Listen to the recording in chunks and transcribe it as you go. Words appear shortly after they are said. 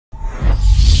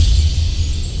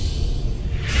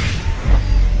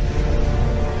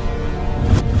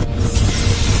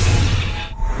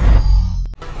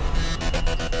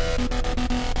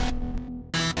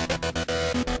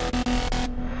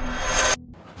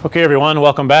Okay, everyone,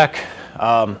 welcome back.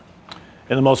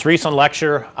 In the most recent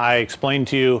lecture, I explained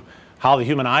to you how the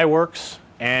human eye works,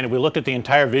 and we looked at the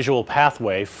entire visual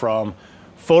pathway from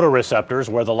photoreceptors,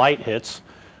 where the light hits,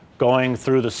 going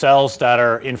through the cells that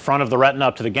are in front of the retina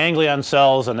up to the ganglion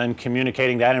cells, and then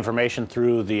communicating that information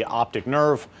through the optic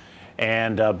nerve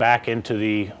and back into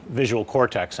the visual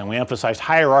cortex. And we emphasized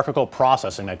hierarchical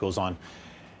processing that goes on.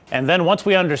 And then once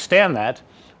we understand that,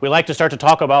 we like to start to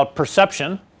talk about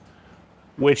perception,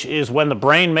 which is when the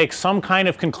brain makes some kind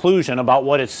of conclusion about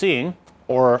what it's seeing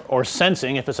or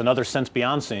sensing, if it's another sense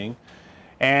beyond seeing.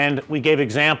 And we gave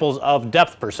examples of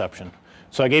depth perception.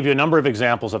 So I gave you a number of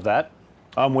examples of that.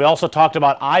 We also talked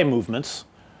about eye movements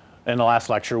in the last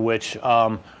lecture, which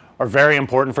are very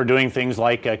important for doing things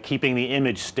like keeping the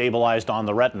image stabilized on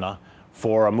the retina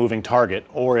for a moving target,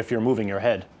 or if you're moving your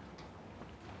head,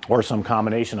 or some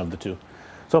combination of the two.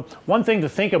 So one thing to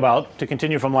think about, to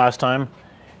continue from last time,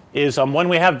 is when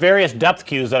we have various depth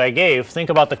cues that I gave, think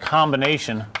about the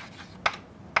combination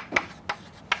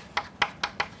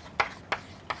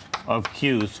of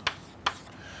cues.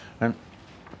 And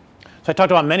so I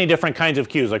talked about many different kinds of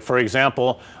cues, like for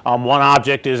example, one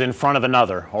object is in front of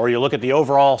another, or you look at the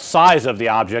overall size of the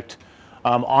object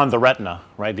on the retina,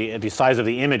 right? The size of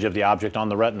the image of the object on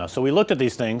the retina. So we looked at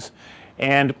these things,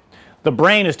 and the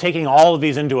brain is taking all of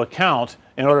these into account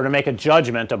in order to make a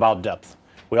judgment about depth.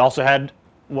 We also had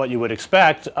what you would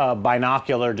expect,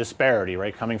 binocular disparity,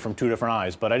 right, coming from two different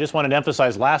eyes. But I just wanted to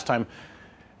emphasize last time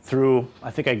through,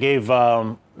 I think I gave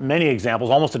many examples,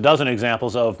 almost a dozen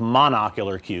examples of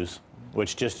monocular cues,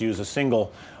 which just use a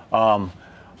single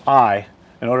eye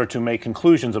in order to make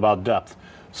conclusions about depth.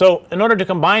 So in order to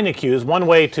combine the cues, one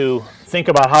way to think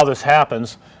about how this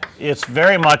happens, it's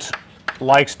very much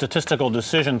like statistical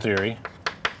decision theory.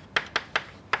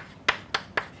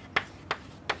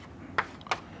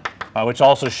 Which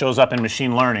also shows up in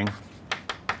machine learning.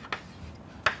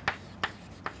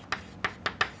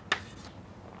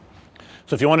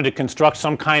 So if you wanted to construct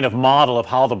some kind of model of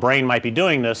how the brain might be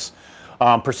doing this,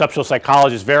 perceptual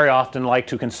psychologists very often like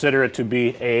to consider it to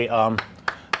be a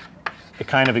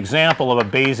kind of example of a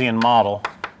Bayesian model,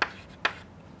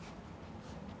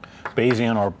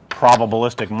 Bayesian or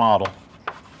probabilistic model.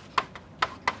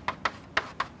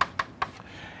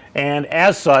 And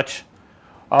as such,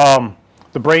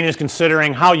 the brain is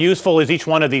considering how useful is each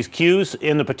one of these cues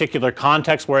in the particular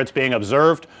context where it's being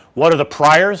observed. What are the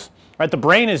priors? Right? The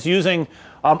brain is using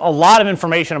a lot of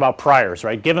information about priors,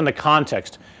 right, given the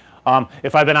context.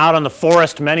 If I've been out on the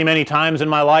forest many, many times in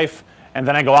my life, and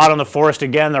then I go out on the forest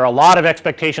again, there are a lot of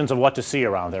expectations of what to see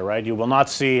around there, right? You will not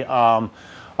see a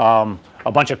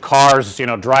bunch of cars, you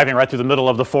know, driving right through the middle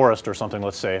of the forest or something,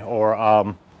 let's say,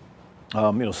 or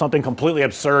you know, something completely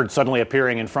absurd suddenly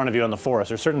appearing in front of you in the forest.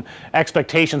 There's certain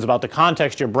expectations about the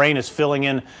context. Your brain is filling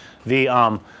in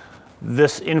the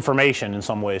this information in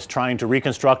some ways, trying to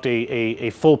reconstruct a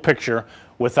full picture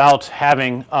without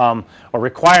having or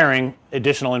requiring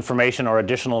additional information or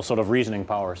additional sort of reasoning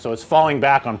power. So it's falling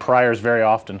back on priors very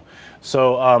often.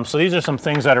 So so these are some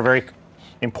things that are very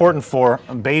important for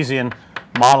Bayesian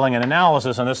modeling and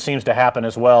analysis, and this seems to happen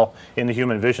as well in the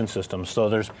human vision system. So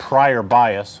there's prior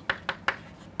bias.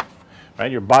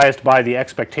 Right? You're biased by the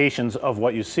expectations of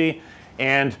what you see,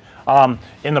 and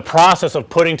in the process of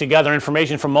putting together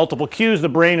information from multiple cues, the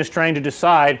brain is trying to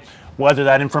decide whether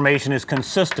that information is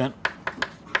consistent,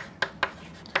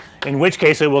 in which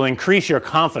case it will increase your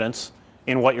confidence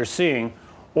in what you're seeing,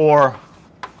 or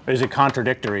is it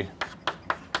contradictory?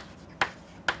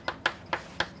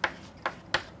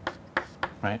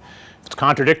 Right? If it's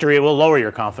contradictory, it will lower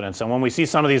your confidence, and when we see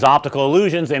some of these optical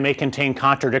illusions, they may contain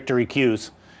contradictory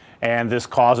cues. And this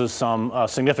causes some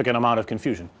significant amount of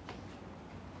confusion.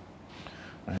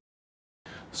 Right.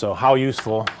 So how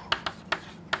useful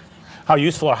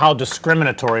or how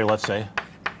discriminatory, let's say,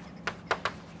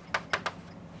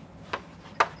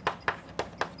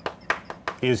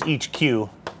 is each cue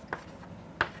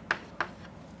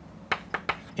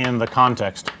in the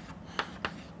context?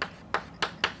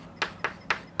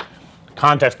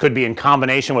 Context could be in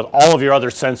combination with all of your other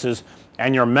senses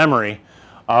and your memory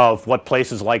of what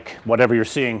places like whatever you're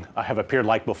seeing have appeared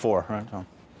like before. Right?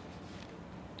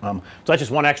 So that's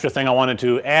just one extra thing I wanted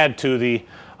to add to the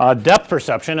depth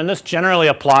perception, and this generally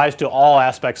applies to all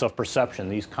aspects of perception,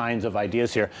 these kinds of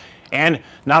ideas here. And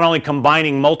not only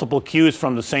combining multiple cues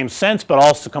from the same sense, but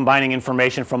also combining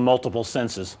information from multiple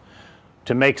senses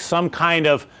to make some kind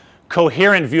of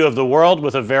coherent view of the world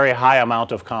with a very high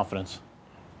amount of confidence.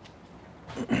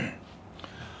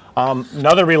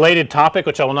 Another related topic,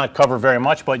 which I will not cover very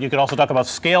much, but you could also talk about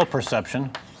scale perception.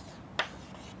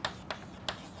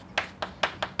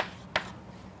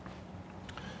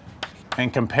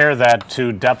 and compare that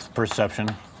to depth perception.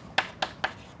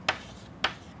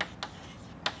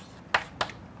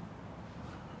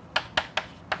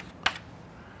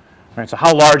 Right, so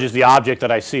how large is the object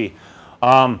that I see?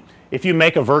 If you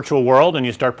make a virtual world and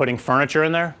you start putting furniture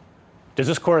in there, does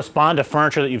this correspond to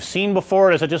furniture that you've seen before,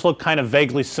 or does it just look kind of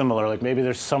vaguely similar? Like maybe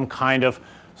there's some kind of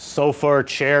sofa or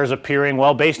chairs appearing.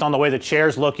 Well, based on the way the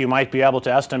chairs look, you might be able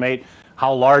to estimate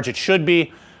how large it should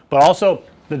be. But also,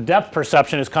 the depth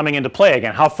perception is coming into play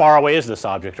again. How far away is this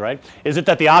object, right? Is it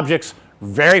that the object's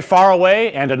very far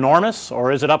away and enormous,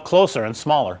 or is it up closer and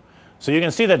smaller? So you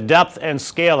can see that depth and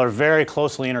scale are very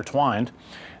closely intertwined.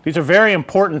 These are very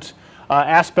important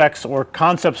aspects or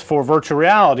concepts for virtual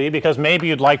reality, because maybe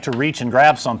you'd like to reach and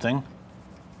grab something.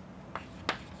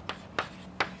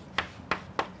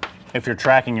 If you're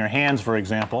tracking your hands, for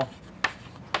example.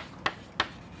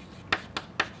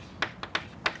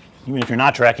 Even if you're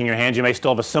not tracking your hands, you may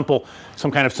still have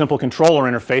some kind of simple controller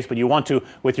interface, but you want to,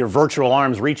 with your virtual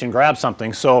arms, reach and grab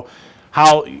something. So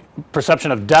how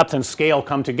perception of depth and scale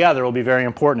come together will be very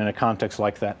important in a context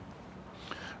like that.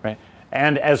 Right?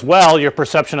 And as well, your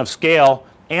perception of scale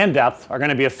and depth are going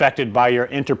to be affected by your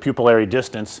interpupillary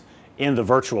distance in the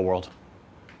virtual world.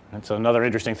 That's another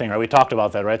interesting thing, right? We talked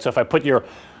about that, right? So if I put your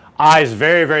eyes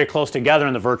very, very close together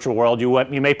in the virtual world,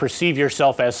 you may perceive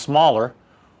yourself as smaller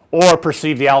or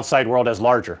perceive the outside world as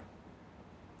larger.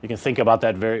 You can think about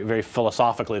that very, very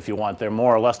philosophically if you want. They're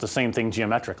more or less the same thing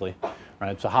geometrically.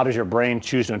 Right? So how does your brain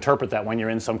choose to interpret that when you're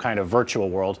in some kind of virtual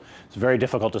world? It's very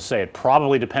difficult to say. It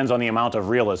probably depends on the amount of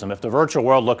realism. If the virtual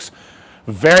world looks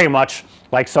very much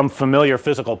like some familiar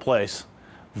physical place,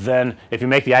 then if you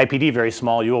make the IPD very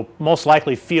small, you will most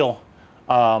likely feel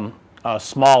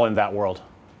small in that world.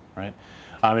 Right?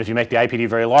 If you make the IPD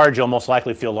very large, you'll most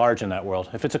likely feel large in that world.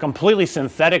 If it's a completely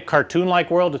synthetic,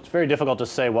 cartoon-like world, it's very difficult to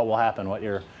say what will happen,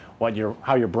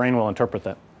 how your brain will interpret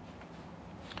that.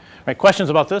 Right,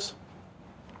 questions about this?